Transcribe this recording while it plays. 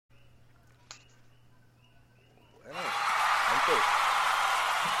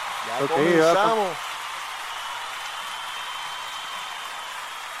comenzamos.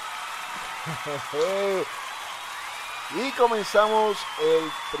 Y comenzamos el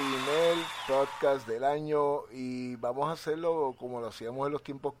primer podcast del año y vamos a hacerlo como lo hacíamos en los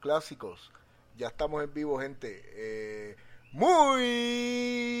tiempos clásicos. Ya estamos en vivo, gente.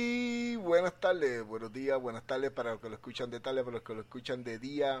 Muy buenas tardes, buenos días, buenas tardes para los que lo escuchan de tarde, para los que lo escuchan de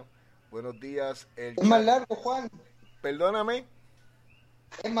día. Buenos días. Es más largo, Juan. Perdóname.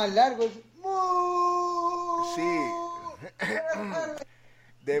 Es más largo. Sí.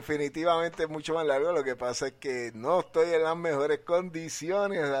 Definitivamente es mucho más largo. Lo que pasa es que no estoy en las mejores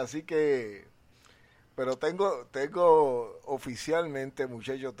condiciones, así que... Pero tengo oficialmente,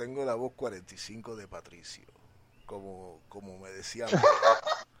 muchachos, tengo la voz 45 de Patricio, como me decían.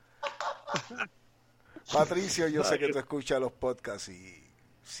 Patricio, yo sé que tú escuchas los podcasts y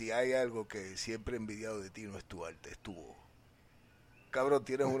si hay algo que siempre he envidiado de ti no es tu arte, es tu voz. Cabrón,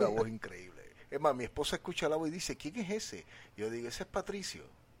 tienes una voz increíble. Es más, mi esposa escucha la voz y dice, ¿quién es ese? Yo digo, ese es Patricio.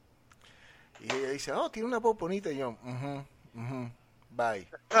 Y ella dice, oh, tiene una voz bonita. Y yo, bye.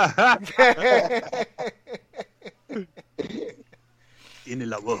 Tiene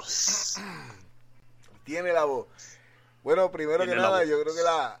la voz. Tiene la voz. Bueno, primero que nada, yo creo que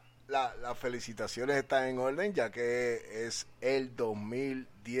las felicitaciones están en orden, ya que es el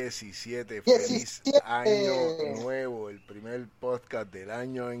 2017. Feliz año nuevo, el primer podcast del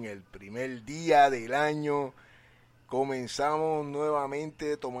año, en el primer día del año. Comenzamos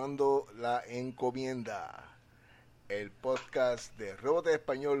nuevamente tomando la encomienda. El podcast de Reboot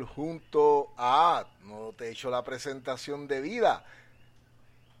Español junto a... No te he hecho la presentación de vida.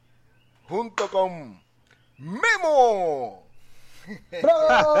 Junto con Memo.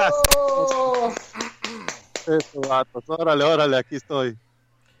 ¡Bravo! Eso, vatos. Órale, aquí estoy.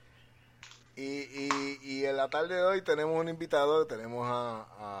 Y en la tarde de hoy tenemos un invitado, tenemos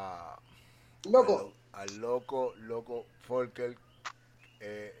al loco Folker.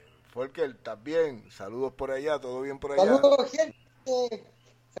 Folker, ¿estás bien? Saludos por allá, ¿todo bien por allá?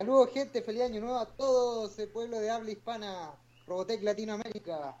 Saludos gente, feliz año nuevo a todos, el pueblo de habla hispana, Robotech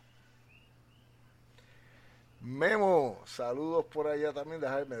Latinoamérica. Memo, saludos por allá también,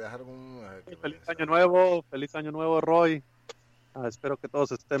 me dejaron Feliz año nuevo, Roy. Espero que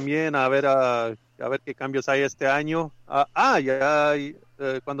todos estén bien, a ver qué cambios hay este año.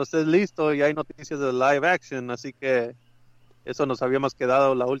 Cuando estés listo ya hay noticias de live action, así que eso nos habíamos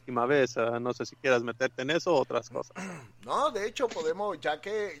quedado la última vez. No sé si quieras meterte en eso o otras cosas. No, de hecho podemos, ya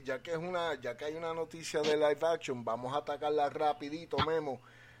que hay una noticia de live action, vamos a atacarla rapidito, Memo.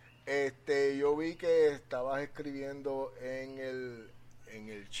 Yo vi que estabas escribiendo en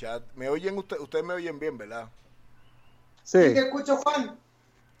el chat. ¿Me oyen ustedes me oyen bien, verdad? Sí, te escucho, Juan.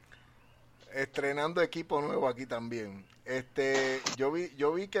 Estrenando equipo nuevo aquí también. Yo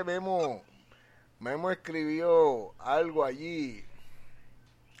vi que Memo escribió algo allí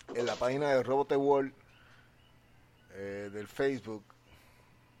en la página de Robot World del Facebook.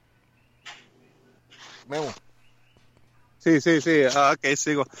 Memo. Sí. Ok,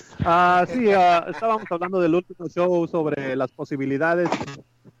 sigo. Estábamos hablando del último show sobre las posibilidades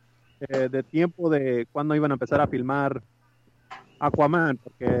de tiempo de cuándo iban a empezar a filmar Aquaman,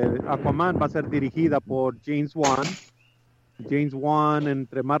 porque Aquaman va a ser dirigida por James Wan. James Wan,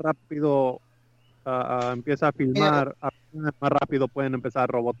 entre más rápido empieza a filmar, más rápido pueden empezar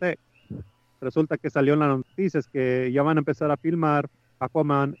Robotech. Resulta que salió en las noticias que ya van a empezar a filmar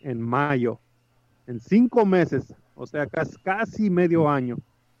Aquaman en mayo, en 5 meses, o sea, casi medio año.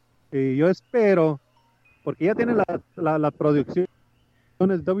 Y yo espero, porque ya tienen las producciones,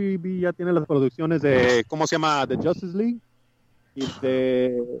 WB ya tiene las producciones de, ¿cómo se llama? De Justice League y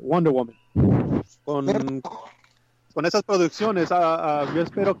de Wonder Woman. Con esas producciones, yo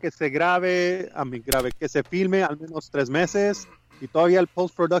espero que se que se filme al menos 3 meses y todavía el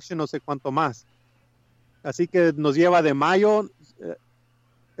post-production no sé cuánto más. Así que nos lleva de mayo,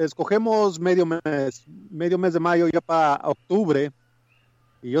 escogemos medio mes de mayo ya para octubre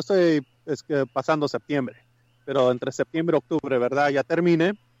y yo estoy pasando septiembre, pero entre septiembre y octubre, ¿verdad? Ya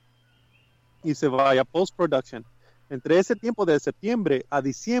termine y se vaya post-production. Entre ese tiempo de septiembre a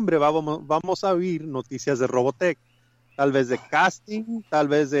diciembre vamos a oír noticias de Robotech. Tal vez de casting, tal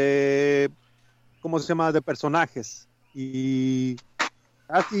vez de, ¿cómo se llama?, de personajes. Y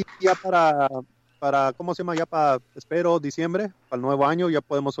casi ya para ¿cómo se llama?, ya espero, diciembre, para el nuevo año, ya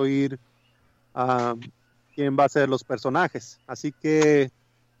podemos oír quién va a ser los personajes. Así que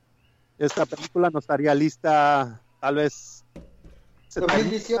esta película no estaría lista, tal vez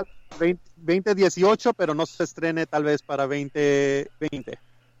 2018, pero no se estrene tal vez para 2020.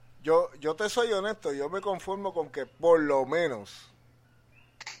 Yo te soy honesto, yo me conformo con que por lo menos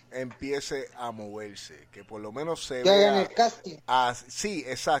empiece a moverse, que por lo menos se Ya hagan vea. el casting. Sí,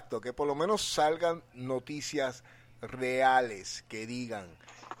 exacto, que por lo menos salgan noticias reales que digan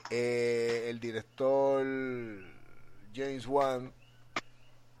el director James Wan,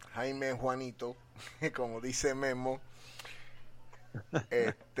 Jaime Juanito, como dice Memo,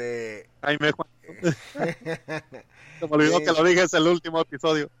 Jaime Juanito. Se me olvidó que lo dije, es el último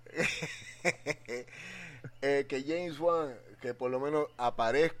episodio. Que James Wan, que por lo menos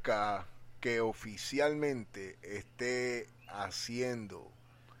aparezca, que oficialmente esté haciendo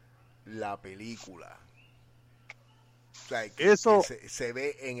la película. O sea, Eso que se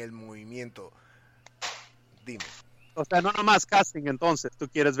ve en el movimiento. Dime. O sea, no nomás casting, entonces tú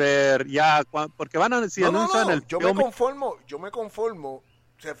quieres ver ya, porque van a decir, No, el yo me conformo.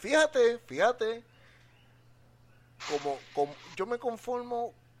 O sea, fíjate, yo me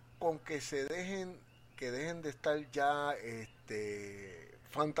conformo con que dejen de estar ya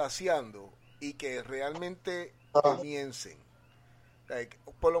fantaseando y que realmente comiencen. Like,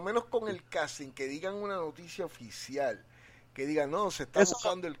 por lo menos con el casting, que digan una noticia oficial, que digan, no, se está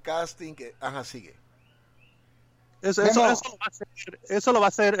buscando el casting, que, sigue. Eso lo va a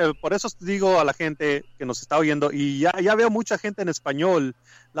hacer, por eso digo a la gente que nos está oyendo, y ya veo mucha gente en español,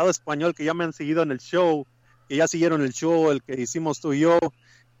 lado español, que ya me han seguido en el show, que ya siguieron el show, el que hicimos tú y yo,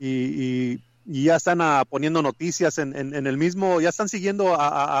 y ya están poniendo noticias en el mismo, ya están siguiendo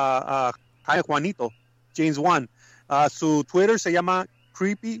a Juanito, James Wan. Su Twitter se llama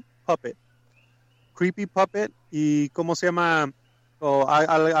Creepy Puppet, y ¿cómo se llama?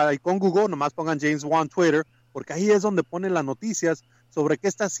 Con Google, nomás pongan James Wan Twitter, porque ahí es donde ponen las noticias sobre qué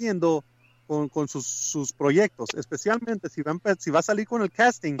está haciendo con sus proyectos, especialmente si va a salir con el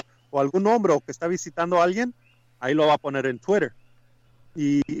casting o algún hombre o que está visitando a alguien, ahí lo va a poner en Twitter.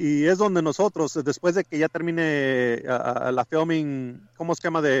 Y es donde nosotros, después de que ya termine la filming, ¿cómo se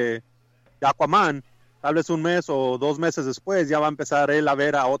llama? De Aquaman, tal vez un mes o 2 meses después, ya va a empezar él a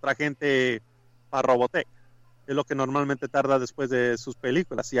ver a otra gente para Robotech. Es lo que normalmente tarda después de sus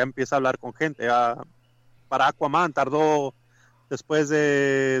películas, ya empieza a hablar con gente. Para Aquaman tardó, después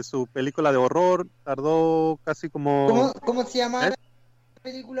de su película de horror, tardó casi como... ¿Cómo se llama la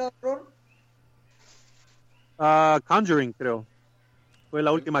película de horror? Conjuring, creo. Fue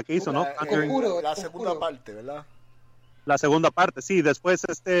la última que hizo, ¿no? La segunda parte, ¿verdad? La segunda parte, sí. Después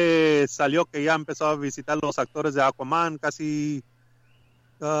salió que ya empezó a visitar los actores de Aquaman casi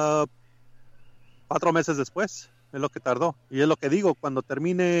 4 meses después. Es lo que tardó. Y es lo que digo, cuando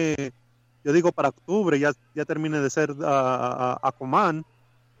termine, yo digo para octubre, ya termine de ser Aquaman,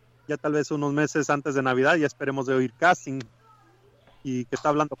 ya tal vez unos meses antes de Navidad, ya esperemos de oír casting y que está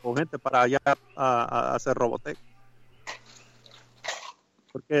hablando con gente para ya hacer Robotech.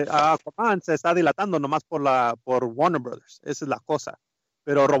 Porque Aquaman se está dilatando nomás por Warner Brothers, esa es la cosa.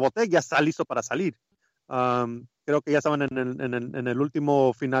 Pero Robotech ya está listo para salir. Creo que ya estaban en el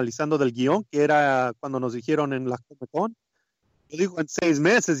último finalizando del guión, que era cuando nos dijeron en la Comic Con. Yo digo, en 6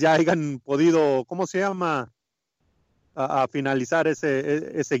 meses ya hayan podido, ¿cómo se llama? A finalizar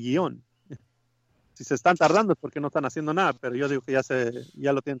ese guión. Si se están tardando es porque no están haciendo nada, pero yo digo que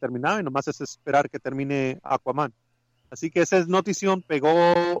ya lo tienen terminado y nomás es esperar que termine Aquaman. Así que esa notición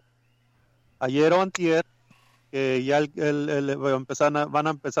pegó ayer o antier, que ya van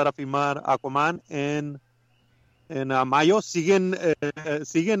a empezar a filmar Aquaman en mayo. Siguen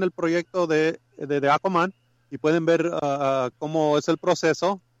el proyecto de Aquaman y pueden ver cómo es el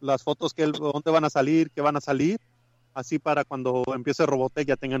proceso, las fotos dónde van a salir, qué van a salir, así para cuando empiece Robotech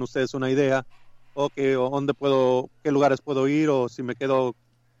ya tengan ustedes una idea o qué lugares puedo ir, o si me quedo,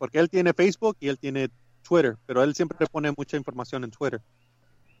 porque él tiene Facebook y él tiene Twitter, pero él siempre pone mucha información en Twitter.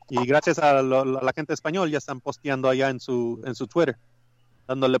 Y gracias a la gente español ya están posteando allá en su Twitter,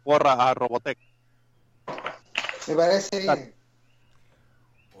 dándole porra a Robotech. Me parece bien.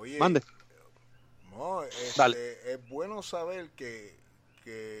 Oye, mande. No, es bueno saber que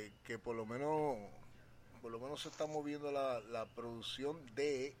por lo menos se está moviendo la producción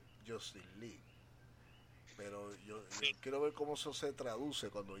de Justice League. Pero yo quiero ver cómo eso se traduce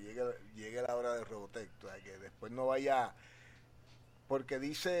cuando llegue la hora de Robotech. O sea, que después no vaya... Porque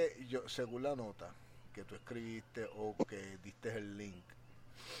dice, según la nota que tú escribiste o que diste el link,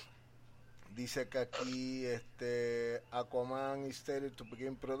 dice que aquí Aquaman is slated to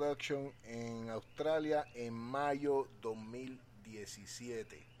begin production en Australia en mayo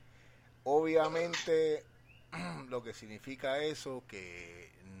 2017. Obviamente, lo que significa eso,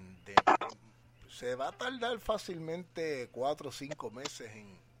 que se va a tardar fácilmente 4 o 5 meses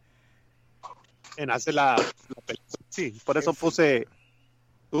en hacer la película. Sí, por eso puse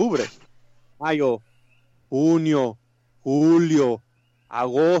octubre, mayo, junio, julio,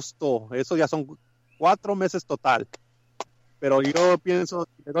 agosto, eso ya son 4 meses total. Pero yo pienso,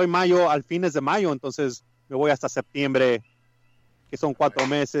 le doy mayo al fines de mayo, entonces me voy hasta septiembre, que son 4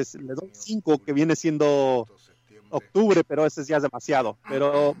 meses. Le doy 5, que viene siendo octubre, pero ese ya es demasiado.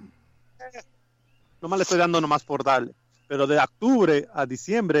 Pero nomás le estoy dando nomás por darle. Pero de octubre a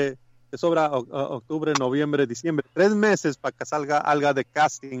diciembre, te sobra octubre, noviembre, diciembre, 3 meses para que salga algo de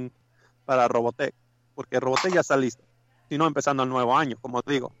casting para Robotech, porque Robotech ya está listo, si no empezando el nuevo año, como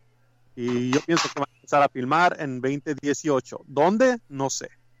digo. Y yo pienso que va a empezar a filmar en 2018. ¿Dónde? No sé.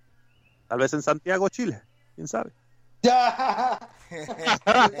 Tal vez en Santiago, Chile. ¿Quién sabe? ¡Ya!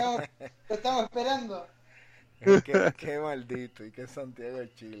 Lo estamos esperando. Qué maldito. Y qué Santiago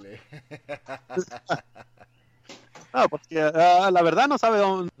de Chile. No, porque la verdad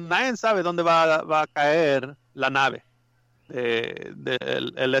nadie sabe dónde va a caer la nave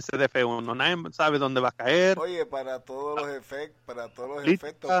del SDF-1. Nadie sabe dónde va a caer. Oye, para todos los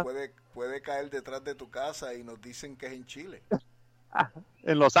efectos puede caer detrás de tu casa y nos dicen que es en Chile.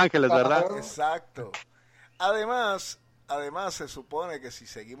 En Los Ángeles, ¿verdad? Exacto. Además se supone que si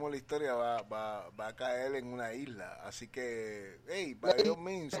seguimos la historia va a caer en una isla. Así que, hey, by all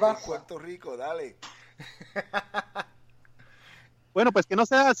means, Puerto Rico, dale. Bueno, pues que no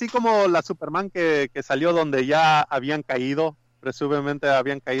sea así como la Superman que salió donde ya habían caído, presumiblemente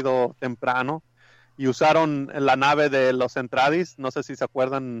habían caído temprano, y usaron la nave de los Centradis. No sé si se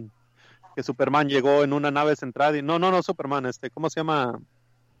acuerdan que Superman llegó en una nave Centradis. No, Superman, ¿cómo se llama?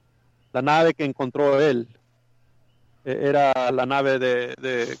 La nave que encontró él. Era la nave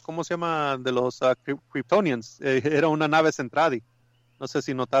de ¿cómo se llama? De los Kryptonians. Era una nave Centradi. No sé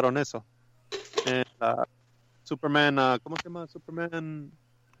si notaron eso. Superman, ¿cómo se llama? Superman.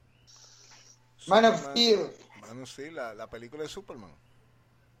 Man of Steel. Man of Steel, la película de Superman.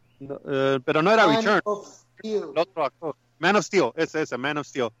 No, pero no era Man Return. of Steel. El otro actor. Man of Steel, ese, Man of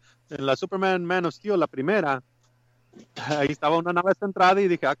Steel. En la Superman Man of Steel, la primera, ahí estaba una nave centrada y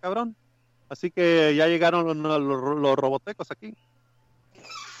dije, cabrón. Así que ya llegaron los robotecos aquí.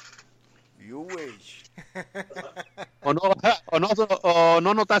 You wish. o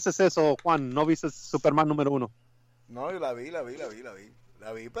no notaste eso, Juan. ¿No viste Superman número 1? No, yo la vi,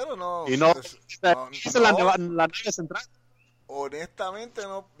 pero no. Y no, la nave central. Honestamente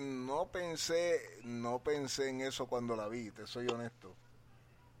no pensé en eso cuando la vi, te soy honesto.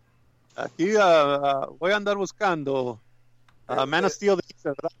 Aquí voy a andar buscando Man of Steel,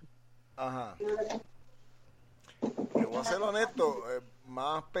 ¿verdad? Ajá. Te voy a ser honesto,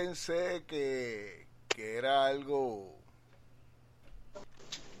 más pensé que era algo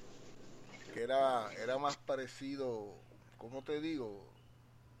que era más parecido, ¿cómo te digo?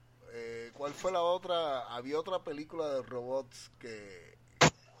 ¿Cuál fue la otra? Había otra película de robots que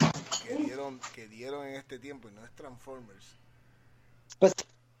dieron en este tiempo y no es Transformers. Pacific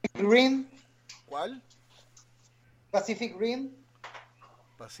Rim. ¿Cuál? Pacific Rim.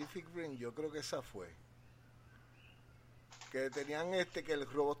 Pacific Rim, yo creo que esa fue. Que tenían que el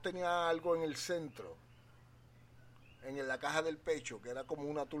robot tenía algo en el centro, en la caja del pecho, que era como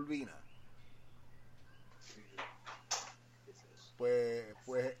una turbina. Pues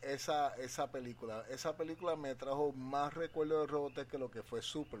esa película me trajo más recuerdos de Robotech que lo que fue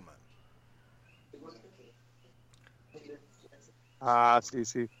Superman.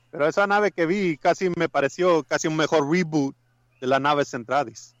 Sí. Pero esa nave que vi casi me pareció casi un mejor reboot de la nave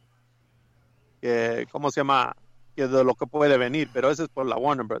Centradis. ¿Cómo se llama? Que de lo que puede venir, pero eso es por la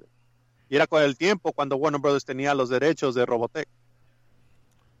Warner Brothers. Y era con el tiempo cuando Warner Brothers tenía los derechos de Robotech.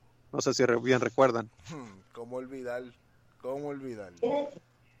 No sé si bien recuerdan. ¿Cómo olvidar?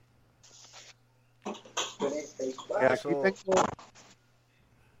 Aquí tengo...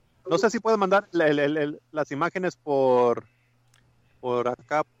 No sé si puedes mandar las imágenes por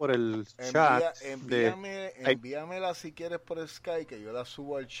acá, por el chat. Envíamela si quieres por Skype, que yo la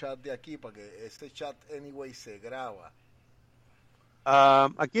subo al chat de aquí, para que este chat, anyway, se graba.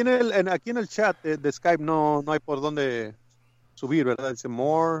 Aquí en el chat de Skype no hay por dónde subir, ¿verdad? Dice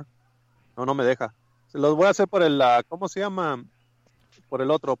more. No me deja. Se los voy a hacer por el, ¿cómo se llama? Por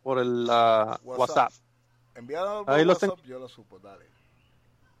el otro, por el WhatsApp. Envíalo por WhatsApp, yo lo supo, dale.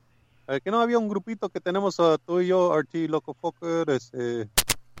 Que no había un grupito que tenemos tú y yo, RT Loco Fokker,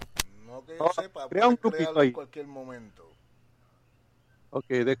 no que yo sepa, crea un grupito ahí en cualquier momento. Ok,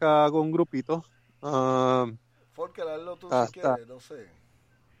 hago un grupito. Fokker, hazlo tú si quieres, no sé.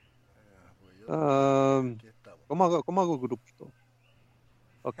 ¿Cómo hago grupito?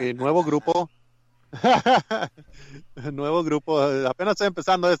 Ok, nuevo grupo. Nuevo grupo. Apenas estoy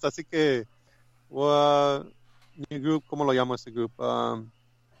empezando esto, así que new group, ¿cómo lo llamo este grupo?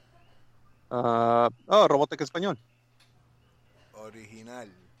 Robotech Español.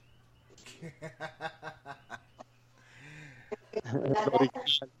 original.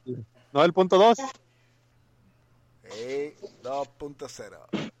 No, el punto 2.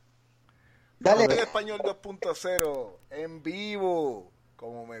 2.0. Dale. En español 2.0 en vivo,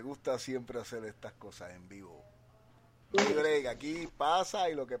 como me gusta siempre hacer estas cosas en vivo. Y break, aquí pasa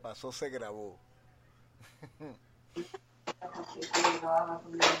y lo que pasó se grabó.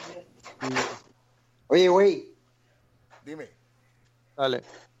 Oye, güey, Dime. Dale.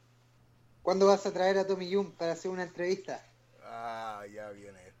 ¿cuándo vas a traer a Tommy Jung para hacer una entrevista? Ah, ya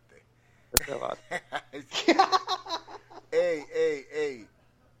viene este. Este va. Ey.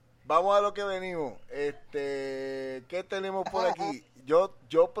 Vamos a lo que venimos. ¿Qué tenemos por aquí?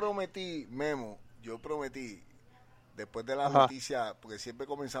 Yo prometí, Memo, después de la noticia, porque siempre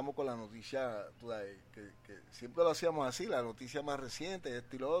comenzamos con la noticia, tú sabes, que siempre lo hacíamos así, la noticia más reciente,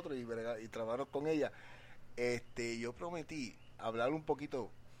 esto y lo otro, y trabajar con ella. Yo prometí hablar un poquito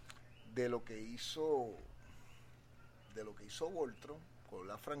de lo que hizo Voltron con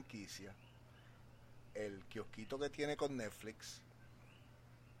la franquicia, el kiosquito que tiene con Netflix,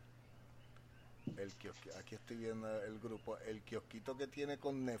 aquí estoy viendo el grupo, el kiosquito que tiene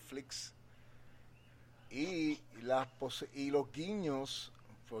con Netflix y los guiños,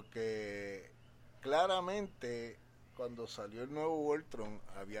 porque claramente cuando salió el nuevo Voltron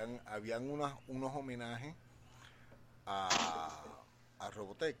habían unos homenajes a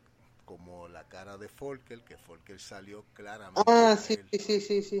Robotech, como la cara de Folker, que Folker salió claramente. Ah, sí.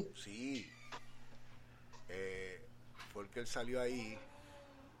 Sí. Folker salió ahí.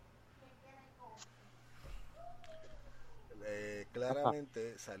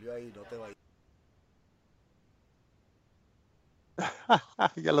 Claramente salió ahí, no te vayas.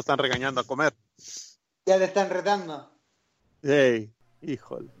 Ya lo están regañando a comer. Ya te están retando. Hey,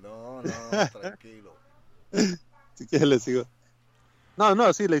 híjole. No, tranquilo. Si quieres le sigo.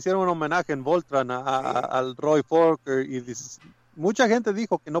 No, sí, le hicieron un homenaje en Voltron al Roy Fokker y mucha gente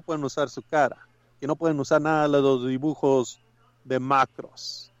dijo que no pueden usar su cara, que no pueden usar nada de los dibujos de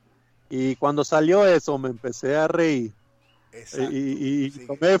Macross. Y cuando salió eso me empecé a reír. Y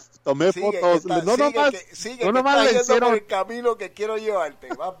tomé fotos. Sigue, no nomás le hicieron por el camino que quiero llevarte,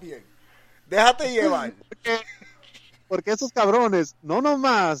 vas bien. Déjate llevar. Porque esos cabrones no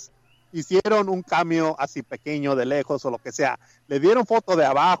nomás hicieron un cambio así pequeño de lejos o lo que sea. Le dieron foto de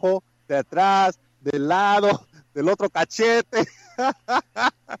abajo, de atrás, del lado, del otro cachete,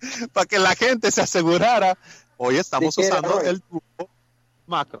 para que la gente se asegurara. Hoy estamos usando el tubo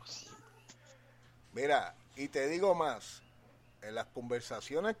Macross. Mira, y te digo más. En las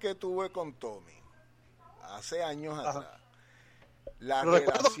conversaciones que tuve con Tommy hace años atrás,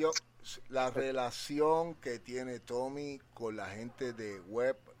 la relación que tiene Tommy con la gente de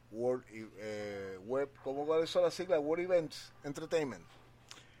Web, ¿cuáles son las siglas? World Events Entertainment.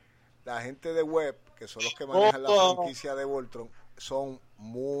 La gente de Web, que son los que manejan la franquicia de Voltron, son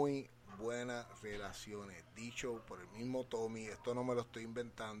muy buenas relaciones. Dicho por el mismo Tommy, esto no me lo estoy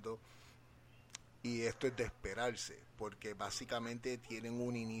inventando. Y esto es de esperarse, porque básicamente tienen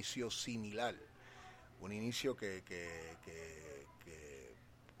un inicio similar. Un inicio que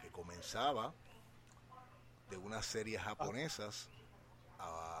comenzaba de unas series japonesas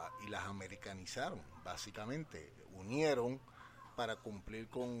y las americanizaron, básicamente. Unieron para cumplir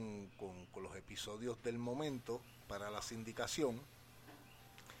con los episodios del momento para la sindicación.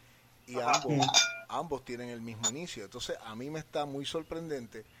 Y ambos tienen el mismo inicio. Entonces, a mí me está muy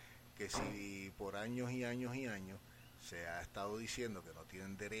sorprendente que si por años y años y años se ha estado diciendo que no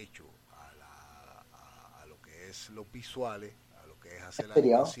tienen derecho a lo que es los visuales, a lo que es hacer la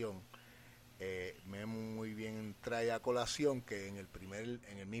animación, muy bien trae a colación que en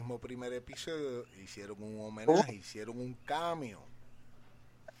el mismo primer episodio hicieron un homenaje, hicieron un cameo.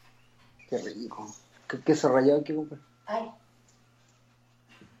 Qué rico. ¿Qué queso rallado que compré?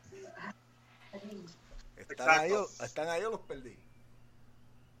 ¿Están ahí o los perdí?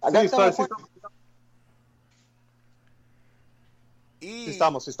 Acá estamos.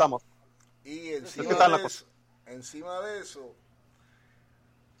 Estamos. Y encima de eso,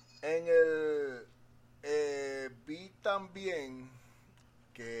 en vi también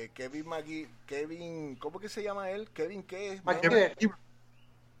que Kevin, ¿cómo que se llama él? Kevin, ¿qué es?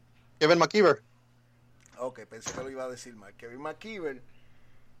 Kevin McKeever. Ok, pensé que lo iba a decir mal. Kevin McKeever,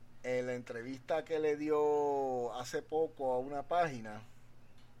 en la entrevista que le dio hace poco a una página,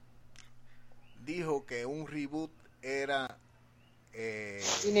 dijo que un reboot era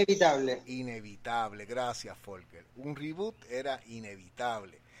inevitable. Gracias, Folker. Un reboot era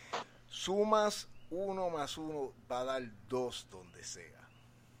inevitable. Sumas 1 más 1 va a dar 2 donde sea.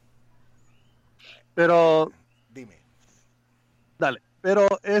 Pero dime. Dale, pero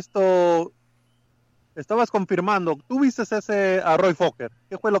esto, estabas confirmando, tú viste ese a Roy Fokker,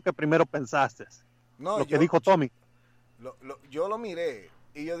 ¿qué fue lo que primero pensaste? No, Lo que dijo Tommy. Yo lo miré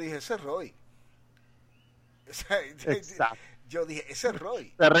y yo dije, ese es Roy. O sea, Exacto. yo dije, ese es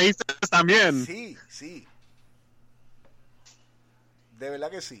Roy. ¿Te reíste también? Sí, sí. De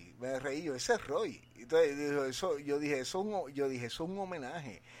verdad que sí, me reí yo, ese es Roy. Entonces, yo dije, eso es un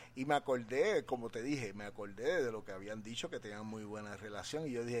homenaje. Y me acordé, como te dije, me acordé de lo que habían dicho, que tenían muy buena relación.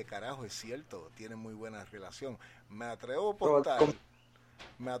 Y yo dije, carajo, es cierto, tienen muy buena relación. Me atrevo a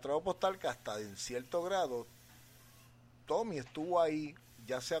apostar que hasta en cierto grado Tommy estuvo ahí,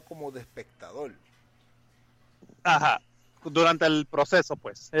 ya sea como de espectador. Ajá, durante el proceso,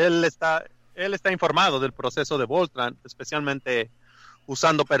 pues. Él está informado del proceso de Voltron, especialmente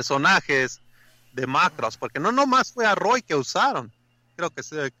usando personajes de Macross, porque no nomás fue a Roy que usaron.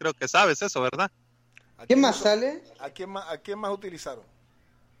 Creo que sabes eso, ¿verdad? ¿Qué más sale? ¿A quién más utilizaron?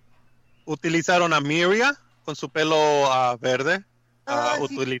 Utilizaron a Miria con su pelo verde.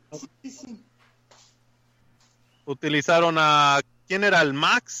 Sí. Utilizaron a... ¿Quién era? ¿El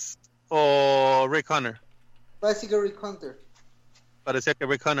Max o Rick Hunter? Parece que Rick Hunter. Parecía que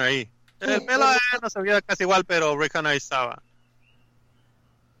Rick Hunter ahí. Sí, El pelo no se veía casi igual, pero Rick Hunter ahí estaba.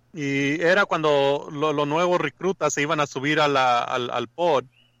 Y era cuando los nuevos reclutas se iban a subir al pod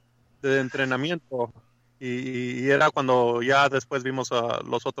de entrenamiento. Y era cuando ya después vimos a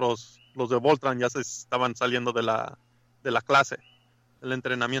los de Voltron, ya se estaban saliendo de la clase, del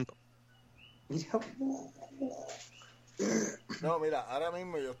entrenamiento. No, mira, ahora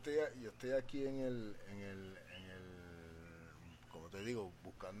mismo yo estoy aquí en el, como te digo,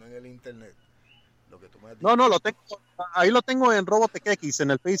 buscando en el internet lo que tú me has dicho. No, ahí lo tengo en Robotech X,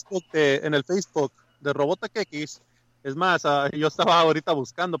 en el Facebook de Robotech X. Es más, yo estaba ahorita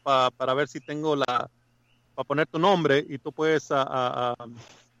buscando para ver si tengo para poner tu nombre y tú puedes a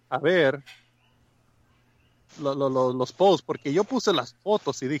ver los posts, porque yo puse las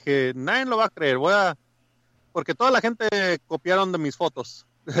fotos y dije, nadie lo va a creer, porque toda la gente copiaron de mis fotos.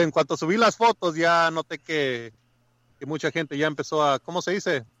 En cuanto subí las fotos, ya noté que mucha gente ya empezó a, ¿cómo se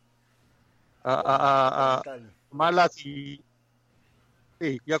dice? A tomarlas y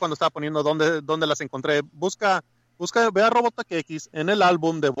sí, ya cuando estaba poniendo dónde las encontré, ve a Robotech X en el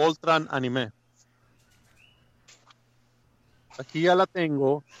álbum de Voltron Anime. Aquí ya la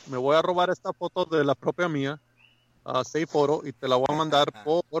tengo, me voy a robar esta foto de la propia mía, Save Photo, y te la voy a mandar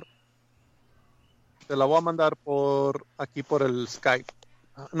por aquí por el Skype.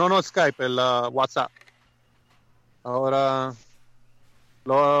 No Skype, el WhatsApp. Ahora,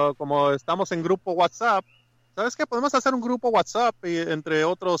 como estamos en grupo WhatsApp, ¿sabes qué? Podemos hacer un grupo WhatsApp y entre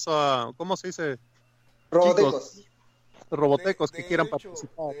otros, ¿cómo se dice? Robotecos que quieran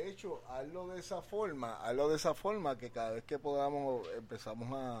participar. De hecho, hazlo de esa forma que cada vez que podamos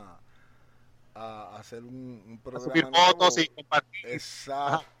empezamos a hacer un programa. A subir fotos y compartir.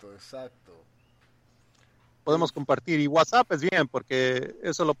 Exacto. Podemos compartir, y WhatsApp es bien porque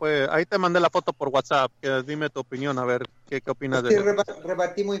eso lo puede, ahí te mandé la foto por WhatsApp, que dime tu opinión, a ver qué opinas de eso.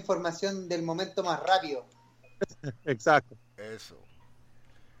 Repartimos información del momento más rápido. Exacto. Eso.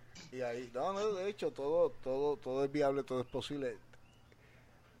 Y ahí, de hecho, todo es viable, todo es posible.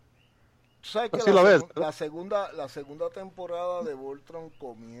 Tú sabes que la segunda temporada de Voltron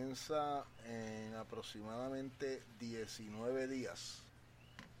comienza en aproximadamente 19 días.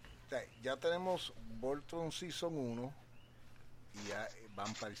 Ya tenemos Voltron Season 1 y ya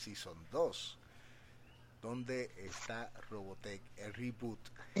van para el Season 2, donde está Robotech, el reboot.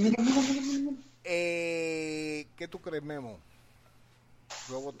 ¿Qué tú crees, Memo?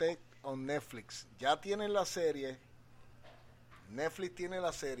 Robotech on Netflix. Ya tienen la serie. Netflix tiene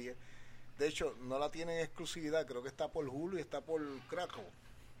la serie. De hecho, no la tienen en exclusividad. Creo que está por Hulu y está por Crackle.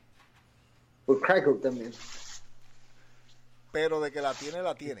 Por Crackle también. Pero de que la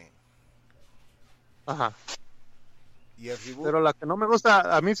tiene. Ajá. Y el reboot. Pero la que no me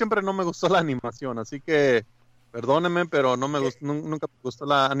gusta, a mí siempre no me gustó la animación, así que perdónenme, pero no me gustó, nunca me gustó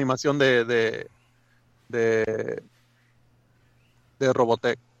la animación de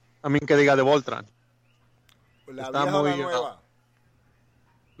Robotech. A mí que diga de Voltron. ¿La está vieja muy, o la nueva?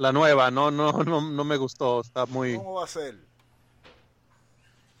 La nueva, no me gustó, está muy... ¿Cómo va a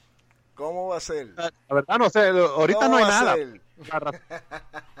ser? La verdad no sé, ahorita no hay nada.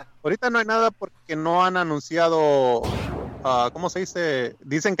 Ahorita no hay nada porque no han anunciado, ¿cómo se dice?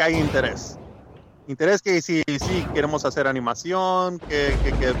 Dicen que hay interés. Interés que sí queremos hacer animación, que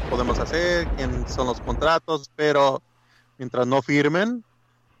podemos hacer, quién son los contratos, pero mientras no firmen,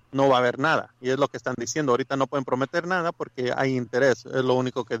 no va a haber nada. Y es lo que están diciendo. Ahorita no pueden prometer nada porque hay interés. Es lo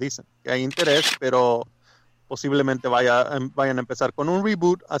único que dicen. Que hay interés, pero posiblemente vayan a empezar con un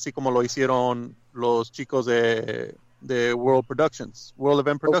reboot, así como lo hicieron los chicos de World Productions, World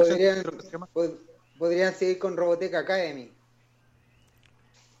Event O Productions, podrían, creo que se llama. podrían seguir con Robotech Academy.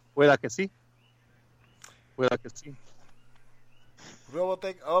 Pueda que sí.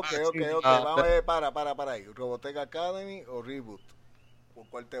 Robotech, ok, Sí, vamos a ver, para ahí. Robotech Academy o Reboot. ¿Por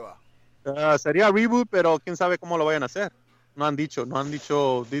cuál te va? sería reboot, pero quién sabe cómo lo vayan a hacer. No han dicho,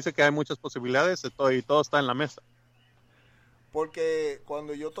 dice que hay muchas posibilidades y todo está en la mesa. Porque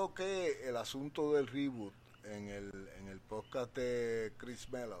cuando yo toqué el asunto del reboot en el podcast de Chris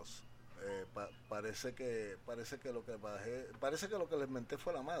Melos, parece que lo que les menté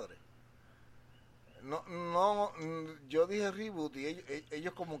fue la madre. No, yo dije reboot y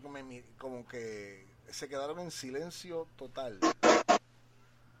ellos como que se quedaron en silencio total.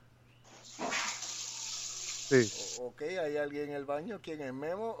 Sí. Ok, hay alguien en el baño, ¿quién es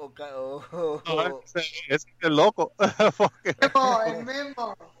Memo? No, es loco. Porque... ¡Memo, el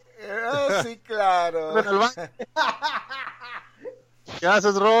Memo! Sí, claro. ¿Qué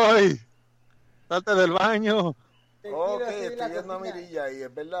haces, Roy? Salte del baño. Ok, estoy viendo a Mirilla y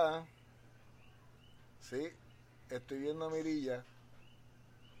es verdad. Sí, estoy viendo a Mirilla.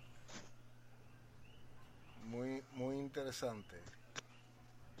 Muy interesante.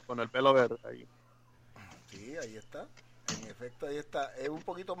 Con el pelo verde ahí. Sí, ahí está. En efecto, ahí está. Es un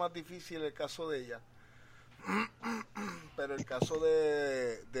poquito más difícil el caso de ella. Pero el caso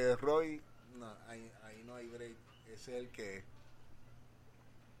de Roy, no, ahí no hay break. Ese es el que es.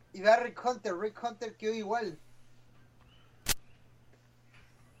 Y va Rick Hunter quedó igual.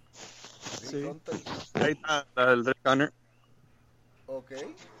 Sí. Ahí está el Rick Hunter. Ok,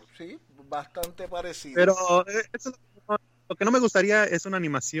 sí, bastante parecido. Pero lo que no me gustaría es una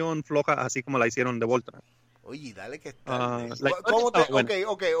animación floja así como la hicieron de Voltron. Oye, dale que está. ¿Cómo te?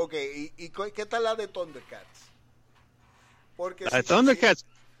 Ok. ¿Y qué tal la de Thundercats? Porque la de Thundercats.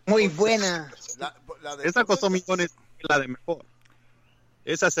 Muy buena. La de esa costó millones, la de mejor.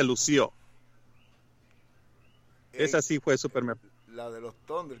 Esa se lució. Esa sí fue súper mejor. La de los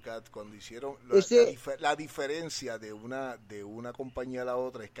Thundercats, cuando hicieron la diferencia de una compañía a la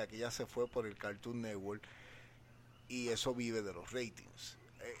otra es que aquella se fue por el Cartoon Network y eso vive de los ratings.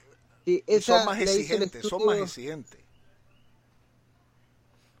 Sí, son más exigentes.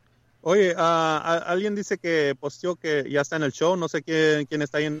 Oye, alguien dice que posteó que ya está en el show. No sé quién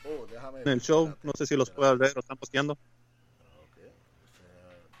está ahí en el show. Espérate, no sé si los puedes ver, lo están posteando.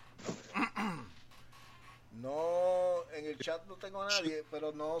 No, en el chat no tengo a nadie,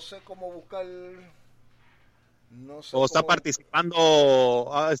 pero no sé cómo buscar. No sé o está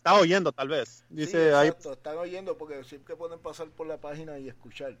participando, está oyendo tal vez. Dice sí, ahí. Exacto, están oyendo porque siempre pueden pasar por la página y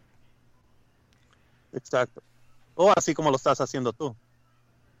escuchar. Exacto. O así como lo estás haciendo tú.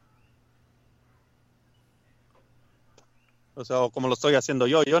 O sea, o como lo estoy haciendo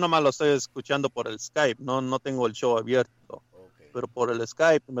yo. Yo nomás lo estoy escuchando por el Skype. No tengo el show abierto. Okay. Pero por el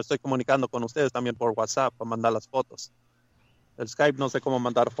Skype me estoy comunicando con ustedes también por WhatsApp para mandar las fotos. El Skype no sé cómo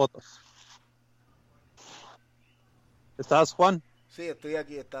mandar fotos. ¿Estás, Juan? Sí, estoy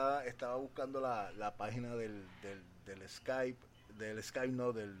aquí. Estaba buscando la página del Skype. Del Skype,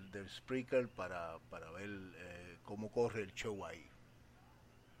 no, del Spreaker para ver cómo corre el show ahí.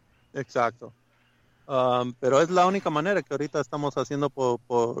 Exacto. Pero es la única manera que ahorita estamos haciendo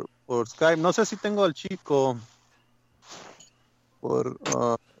por Skype. No sé si tengo al chico por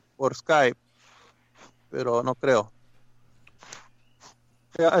Skype, pero no creo.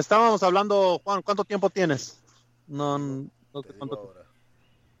 Estábamos hablando, Juan, ¿cuánto tiempo tienes? No sé cuánto tiempo.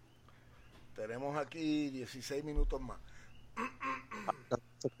 Tenemos aquí 16 minutos más.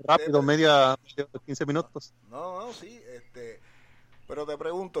 Rápido, media 15 minutos. No, sí, pero te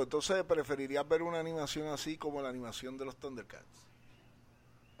pregunto, entonces, ¿preferirías ver una animación así como la animación de los Thundercats?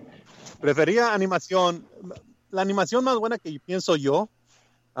 Prefería animación, la animación más buena que pienso yo,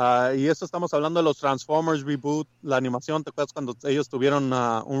 y esto estamos hablando de los Transformers reboot, la animación, ¿te acuerdas cuando ellos tuvieron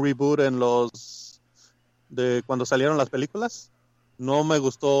un reboot cuando salieron las películas? No me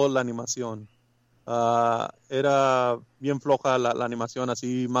gustó la animación. Era bien floja la animación,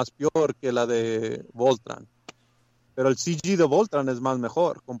 así más peor que la de Voltron. Pero el CG de Voltron es más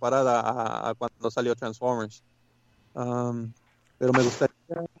mejor comparada a cuando salió Transformers. Pero me gustaría,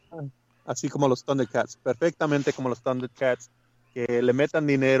 así como los Thundercats, perfectamente como los Thundercats, que le metan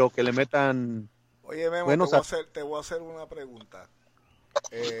dinero, que le metan... Oye, Memo, te voy a hacer una pregunta.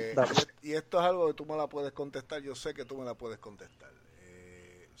 Y esto es algo que tú me la puedes contestar, yo sé que tú me la puedes contestar.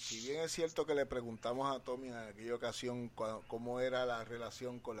 Si bien es cierto que le preguntamos a Tommy en aquella ocasión cómo era la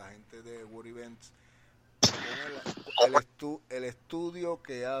relación con la gente de World Events, el estudio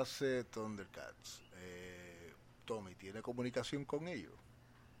que hace Thundercats, Tommy, ¿tiene comunicación con ellos?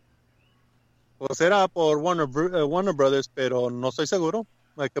 Pues era por Warner Brothers, pero no estoy seguro.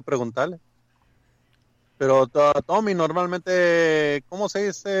 Hay que preguntarle. Pero Tommy normalmente, ¿cómo se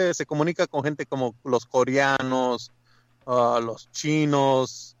dice? Se comunica con gente como los coreanos, los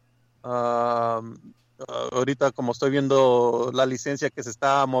chinos. Ahorita como estoy viendo la licencia que se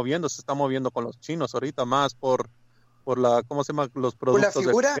está moviendo con los chinos ahorita más por la, ¿cómo se llama? Los ¿Por la productos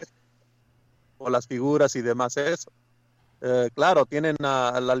figura? por las figuras y demás eso. Claro, tienen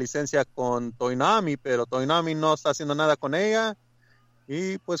la licencia con Toynami, pero Toynami no está haciendo nada con ella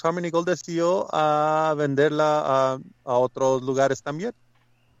y pues Harmony Gold decidió a venderla a otros lugares también.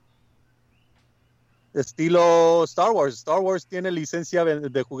 Estilo Star Wars. Star Wars tiene licencia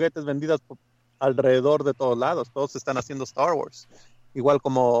de juguetes vendidas alrededor de todos lados. Todos están haciendo Star Wars. Igual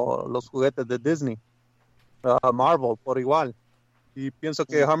como los juguetes de Disney. Marvel, por igual. Y pienso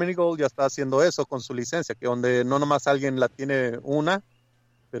que Harmony Gold ya está haciendo eso con su licencia, que donde no nomás alguien la tiene una,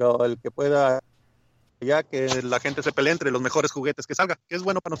 pero el que pueda, ya que la gente se pelee entre los mejores juguetes que salga, que es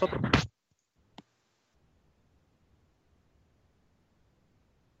bueno para nosotros.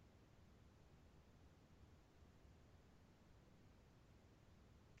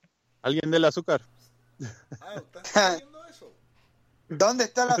 ¿Alguien del azúcar? ¿Estás viendo eso? ¿Dónde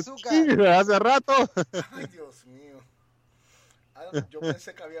está el azúcar? Sí, hace rato. Ay, Dios mío. Yo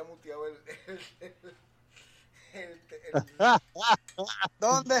pensé que había muteado el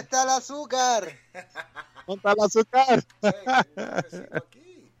 ¿Dónde está el azúcar? ¿Dónde está el azúcar?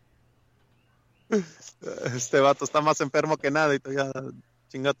 Aquí. Este vato está más enfermo que nada y tú ya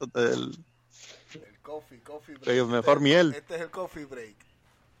chingato el coffee break. Mejor miel. Este es el coffee break.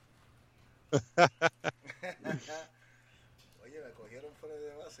 Oye, me cogieron fuera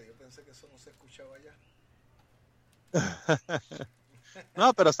de base. Yo pensé que eso no se escuchaba allá.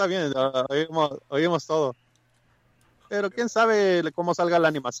 No, pero está bien, oímos todo. Pero quién sabe cómo salga la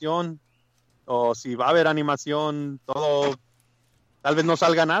animación, o si va a haber animación, todo, tal vez no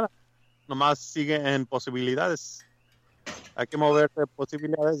salga nada, nomás sigue en posibilidades. Hay que moverse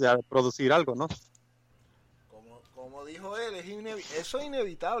posibilidades de producir algo, ¿no? Como dijo él, eso es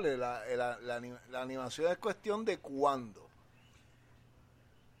inevitable. La animación es cuestión de cuándo.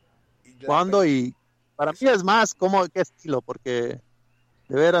 ¿Cuándo? Y para mí es más qué estilo, porque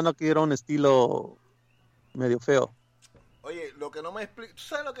de veras no quiero un estilo medio feo. Oye, lo que no me explica, ¿tú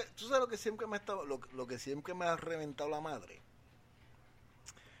sabes lo que siempre me ha estado, lo que siempre me ha reventado la madre?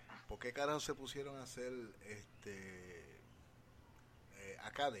 ¿Por qué carajo se pusieron a hacer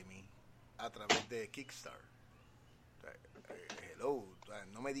Academy a través de Kickstarter? Hello,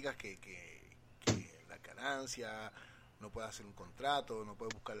 no me digas que la ganancia, no puede hacer un contrato, no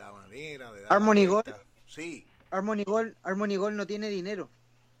puede buscar la manera de dar Harmony Gold. Sí. Harmony Gold no tiene dinero.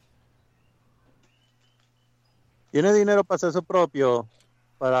 Tiene dinero para hacer su propio,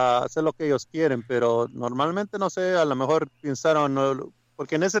 para hacer lo que ellos quieren, pero normalmente no sé, a lo mejor pensaron,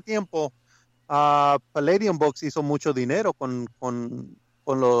 porque en ese tiempo Palladium Box hizo mucho dinero con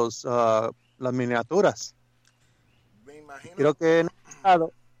las miniaturas. Me imagino. Creo que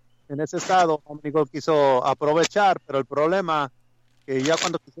en ese estado Omnigo quiso aprovechar, pero el problema que ya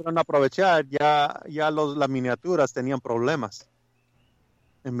cuando quisieron aprovechar, ya las miniaturas tenían problemas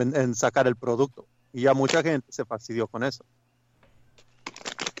en sacar el producto. Y ya mucha gente se fastidió con eso.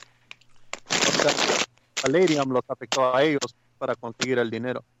 O sea, Palladium los afectó a ellos para conseguir el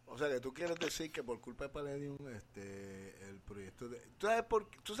dinero. O sea, que tú quieres decir que por culpa de Palladium, el proyecto de...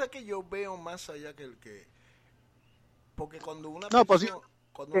 Tú sabes que yo veo más allá que el que... Porque cuando una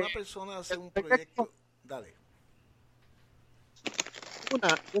persona hace un proyecto... Dale.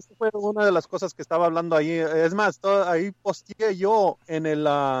 Esa fue una de las cosas que estaba hablando ahí. Es más, ahí posteé yo en el...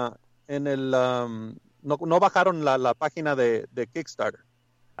 no bajaron la página de Kickstarter,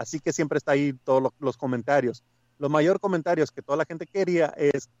 así que siempre está ahí todos los comentarios. Los mayores comentarios que toda la gente quería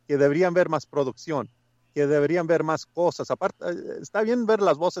es que deberían ver más producción, que deberían ver más cosas. Aparte, está bien ver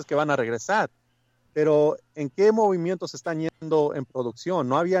las voces que van a regresar, pero ¿en qué movimientos están yendo en producción?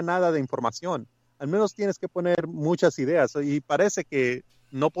 No había nada de información. Al menos tienes que poner muchas ideas y parece que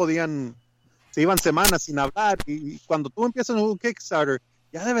no podían, se iban semanas sin hablar y cuando tú empiezas un Kickstarter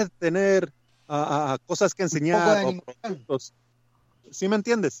ya debes tener cosas que enseñar o productos. ¿Sí me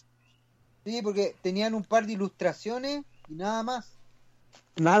entiendes? Sí, porque tenían un par de ilustraciones y nada más.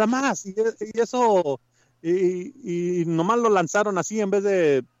 Nada más. Y eso, y nomás lo lanzaron así en vez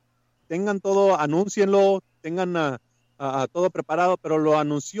de tengan todo, anúncienlo, tengan todo preparado, pero lo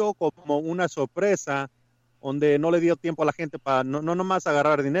anunció como una sorpresa donde no le dio tiempo a la gente para no nomás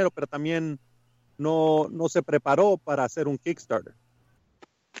agarrar dinero, pero también no se preparó para hacer un Kickstarter.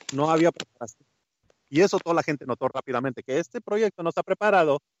 No había preparación. Y eso toda la gente notó rápidamente, que este proyecto no está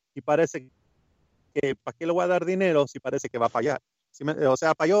preparado y parece que ¿para qué le voy a dar dinero si parece que va a fallar? O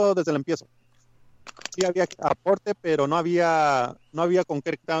sea, falló desde el empiezo. Sí había aporte, pero no había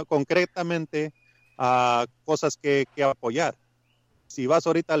concretamente cosas que apoyar. Si vas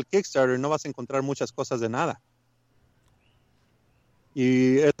ahorita al Kickstarter, no vas a encontrar muchas cosas de nada.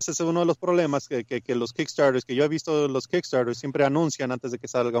 Y ese es uno de los problemas que los Kickstarters, que yo he visto los Kickstarters, siempre anuncian antes de que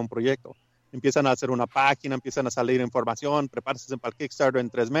salga un proyecto. Empiezan a hacer una página, empiezan a salir información, prepárense para el Kickstarter en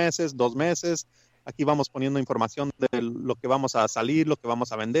 3 meses, 2 meses. Aquí vamos poniendo información de lo que vamos a salir, lo que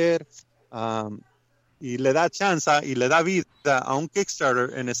vamos a vender. Y le da chance y le da vida a un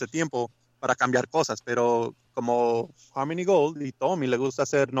Kickstarter en ese tiempo para cambiar cosas. Pero como Harmony Gold y Tommy le gusta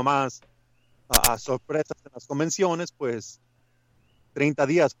hacer nomás sorpresas en las convenciones, pues 30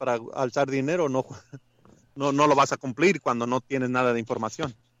 días para alzar dinero no lo vas a cumplir cuando no tienes nada de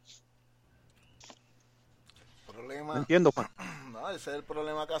información. Problema, no entiendo, Juan. No, ese es el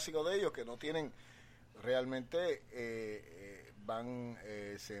problema clásico de ellos, que no tienen realmente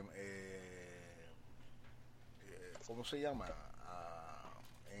 ¿cómo se llama?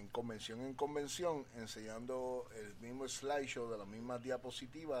 En convención enseñando el mismo slideshow de las mismas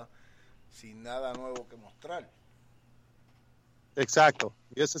diapositivas sin nada nuevo que mostrar. Exacto,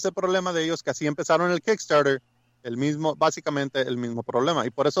 y ese es el problema de ellos, que así empezaron el Kickstarter, básicamente el mismo problema, y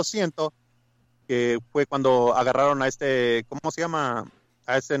por eso siento que fue cuando agarraron a ¿cómo se llama?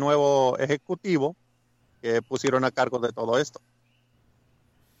 A este nuevo ejecutivo que pusieron a cargo de todo esto.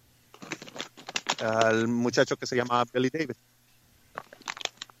 Al muchacho que se llama Billy Davis.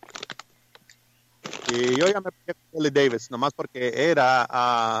 Y yo ya me pegué con Billy Davis, nomás porque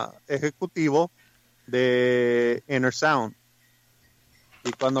era ejecutivo de Inner Sound.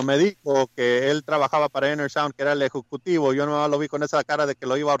 Y cuando me dijo que él trabajaba para Inner Sound, que era el ejecutivo, yo no lo vi con esa cara de que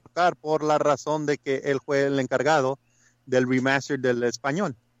lo iba a ahorcar por la razón de que él fue el encargado del remaster del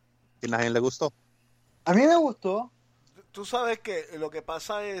español. Y a nadie le gustó. A mí me gustó. Tú sabes que lo que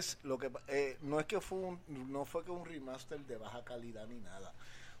pasa es, no es que no fue que un remaster de baja calidad ni nada.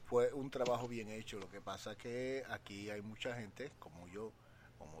 Fue un trabajo bien hecho. Lo que pasa es que aquí hay mucha gente, como yo,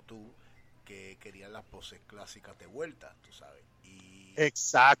 como tú, que querían las poses clásicas de vuelta, tú sabes.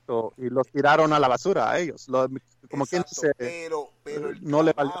 Exacto, y los tiraron a la basura a ellos. Como quien dice, pero el no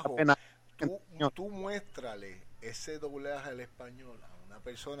le valió la pena. Tú muéstrale ese doblaje al español a una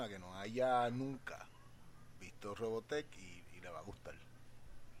persona que no haya nunca visto Robotech y le va a gustar.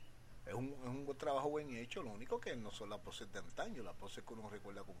 Es un buen trabajo bien hecho. Lo único que no son las poses de antaño, las poses que uno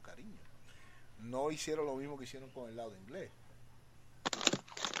recuerda con cariño. No hicieron lo mismo que hicieron con el lado inglés.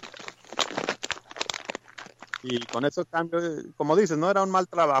 Y con esos cambios, como dices, no era un mal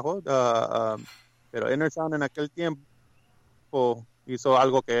trabajo, pero Inner Sound en aquel tiempo hizo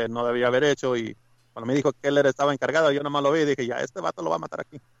algo que no debía haber hecho, y cuando me dijo que Keller estaba encargado, yo nomás lo vi y dije, ya, este vato lo va a matar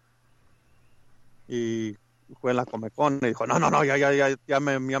aquí. Y fue en la Comic-Con y dijo, no, ya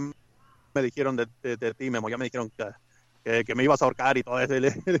me dijeron de ti, Memo, ya me dijeron que me ibas a ahorcar y todo eso. Y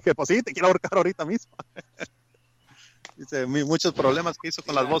le dije, pues sí, te quiero ahorcar ahorita mismo. Dice, muchos problemas que hizo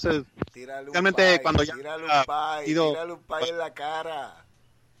con las voces. Realmente cuando ya tírale un pay en la cara.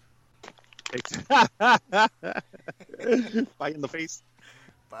 Pie in the face.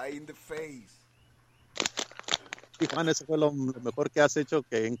 Pie in the face. Sí, Juan, eso fue lo mejor que has hecho,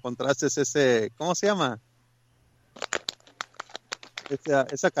 que encontraste ese, ¿cómo se llama?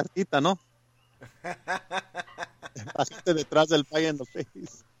 Esa cartita, ¿no? Pasaste detrás del pie in the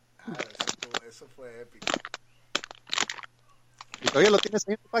face. Eso fue épico. ¿Y todavía lo tienes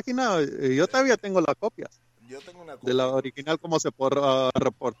ahí en tu página? Yo todavía tengo las copias. Yo tengo una copia. De la original, como se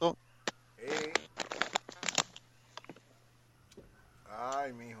reportó.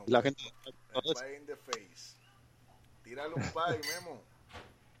 Ay, mijo. Y la gente... Pie in the face. Tírale un pie, Memo.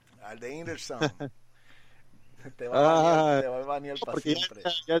 Al de Inner Sound. Te va a banear para siempre.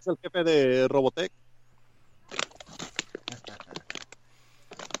 Ya es el jefe de Robotech.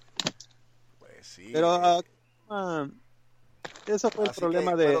 Pues sí. Pero... eso fue el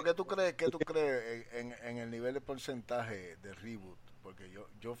problema de... ¿Pero qué tú crees en el nivel de porcentaje de reboot? Porque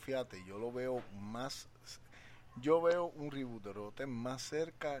yo fíjate, yo lo veo más... Yo veo un reboot de Robotech más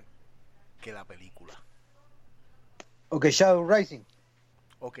cerca que la película. O que Shadow Rising.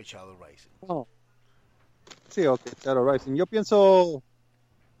 No. Sí, Shadow Rising. Yo pienso...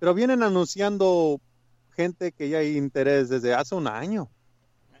 Pero vienen anunciando gente que ya hay interés desde hace un año.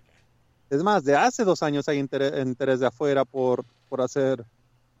 Es más, de hace 2 años hay interés de afuera por hacer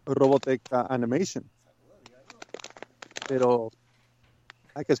Robotech Animation. Pero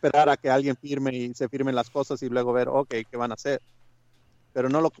hay que esperar a que alguien firme y se firmen las cosas y luego ver, ok, ¿qué van a hacer? Pero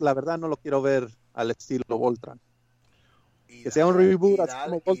la verdad no lo quiero ver al estilo Voltron. Y Que sea un reboot así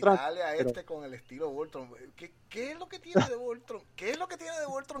como y Voltron. dale a este con el estilo Voltron. ¿Qué es lo que tiene de Voltron? ¿Qué es lo que tiene de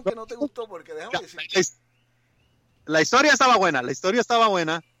Voltron que no te gustó? Porque déjame decir. La historia estaba buena.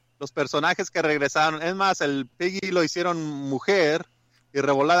 Los personajes que regresaron, es más, el Piggy lo hicieron mujer y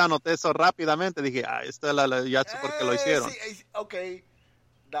revolada anoté eso rápidamente. Dije, esto es ya sé por qué lo hicieron. Sí, ok,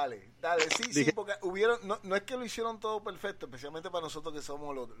 dale, Dije, sí, porque hubieron, no es que lo hicieron todo perfecto, especialmente para nosotros que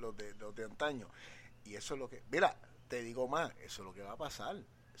somos los de antaño. Y eso es lo que, mira, te digo más, eso es lo que va a pasar.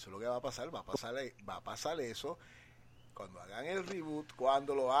 Va a pasar eso cuando hagan el reboot,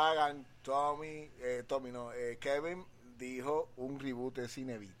 cuando lo hagan. Kevin dijo un reboot es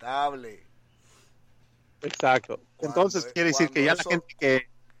inevitable. Exacto. Entonces quiere decir que ya la gente que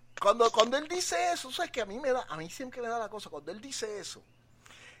cuando él dice eso, sabes que a mí siempre me da la cosa, cuando él dice eso,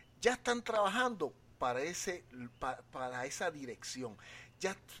 ya están trabajando para esa dirección.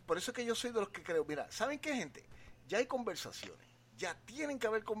 Ya, por eso es que yo soy de los que creo, mira, ¿saben qué, gente? Ya hay conversaciones, ya tienen que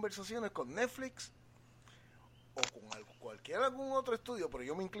haber conversaciones con Netflix o con algún otro estudio, pero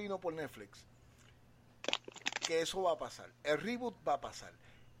yo me inclino por Netflix, que eso va a pasar, el reboot va a pasar.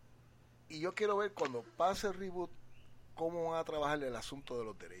 Y yo quiero ver cuando pase el reboot cómo van a trabajar el asunto de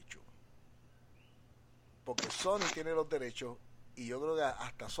los derechos. Porque Sony tiene los derechos y yo creo que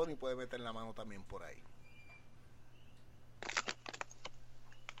hasta Sony puede meter la mano también por ahí.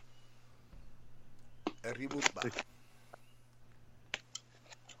 El reboot va. Sí.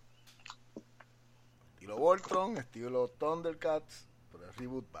 Estilo Voltron, estilo Thundercats, pero el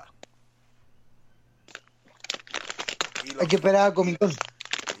reboot va. Hay que esperar a Comic Con.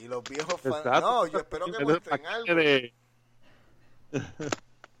 Y los viejos fans. No, yo espero que muestren algo. El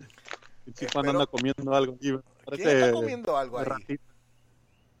chico anda comiendo algo. ¿Quién está comiendo algo ahí? Ratito.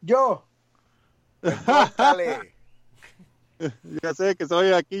 Yo. Córtale. Ya sé que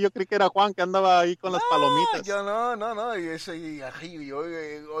soy aquí. Yo creí que era Juan que andaba ahí con las palomitas. Yo no. Yo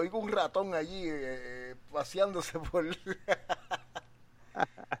oigo un ratón allí paseándose por.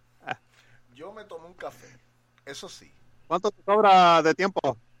 Yo me tomé un café. Eso sí. ¿Cuánto te sobra de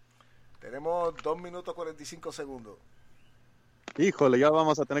tiempo? Tenemos 2 minutos 45 segundos. Híjole, ya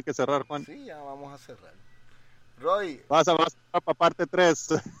vamos a tener que cerrar, Juan. Sí, ya vamos a cerrar. Roy. Vas a para parte 3.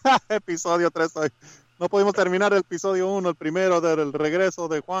 Episodio 3 hoy. No pudimos terminar el episodio 1, el primero del regreso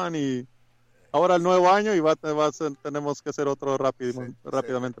de Juan y ahora el nuevo año y tenemos que hacer otro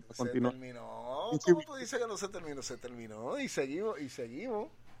rápidamente para continuar. Se terminó. ¿Cómo tú dices que no se terminó? Se terminó y seguimos.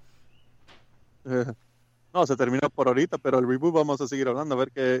 No, se terminó por ahorita, pero el reboot vamos a seguir hablando. A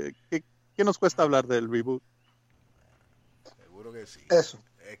ver qué nos cuesta hablar del reboot. Seguro que sí. Eso.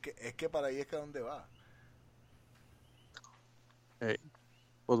 Es que para ahí es que donde va.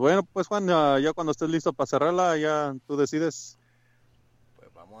 Pues bueno, pues Juan, ya cuando estés listo para cerrarla, ya tú decides.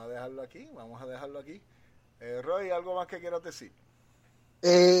 Pues vamos a dejarlo aquí. Roy, ¿algo más que quieras decir?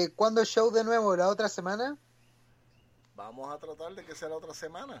 ¿Cuándo el show de nuevo? ¿La otra semana? Vamos a tratar de que sea la otra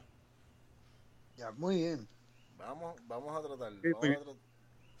semana. Ya, muy bien. Vamos a tratar. Sí,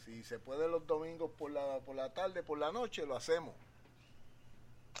 si se puede los domingos por la tarde, por la noche, lo hacemos.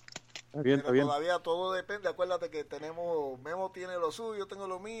 Está bien. Todavía todo depende. Acuérdate que Memo tiene lo suyo, yo tengo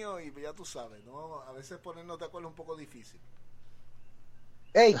lo mío y ya tú sabes, ¿no? A veces ponernos de acuerdo es un poco difícil.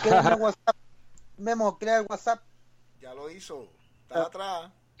 Ey, crea el WhatsApp. Memo, crea el WhatsApp. Ya lo hizo. Está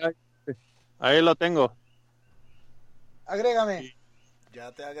atrás. Ahí lo tengo. Agrégame.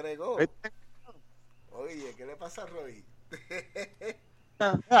 Ya te agregó. Oye, ¿qué le pasa a Roy?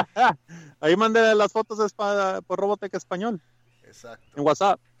 Ahí mandé las fotos por Robotech Español. Exacto. En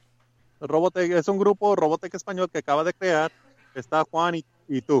WhatsApp. Robotech es un grupo Robotech Español que acaba de crear. Está Juan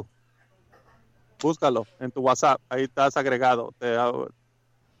y tú. Búscalo en tu WhatsApp. Ahí estás agregado.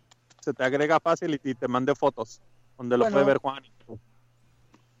 Se te agrega fácil y te mandé fotos donde lo puede ver Juan y tú.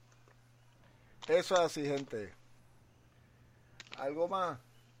 Eso es así, gente. ¿Algo más?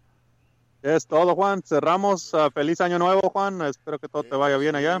 Es todo, Juan. Cerramos. Feliz año nuevo, Juan. Espero que todo te vaya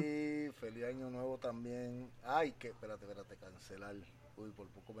bien allá. Sí, feliz año nuevo también. Ay, espérate, cancelar. Uy, por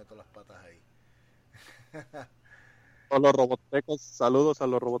poco meto las patas ahí. A los robotecos, saludos a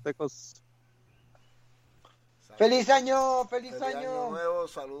los robotecos. ¡Feliz año nuevo!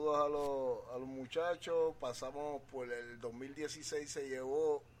 Saludos a los muchachos. Pasamos por el 2016, se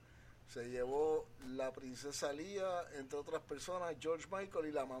llevó la princesa Lía, entre otras personas, George Michael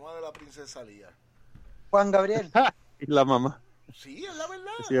y la mamá de la princesa Lía. Juan Gabriel. Y la mamá. Sí, es la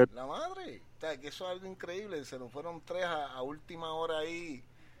verdad, la madre. O sea, que eso es algo increíble. Se nos fueron 3 a última hora ahí,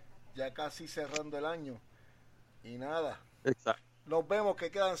 ya casi cerrando el año. Y nada. Exacto. Nos vemos,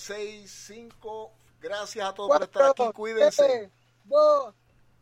 que quedan 6, 5. Gracias a todos 4, por estar aquí. Cuídense. 3, 2,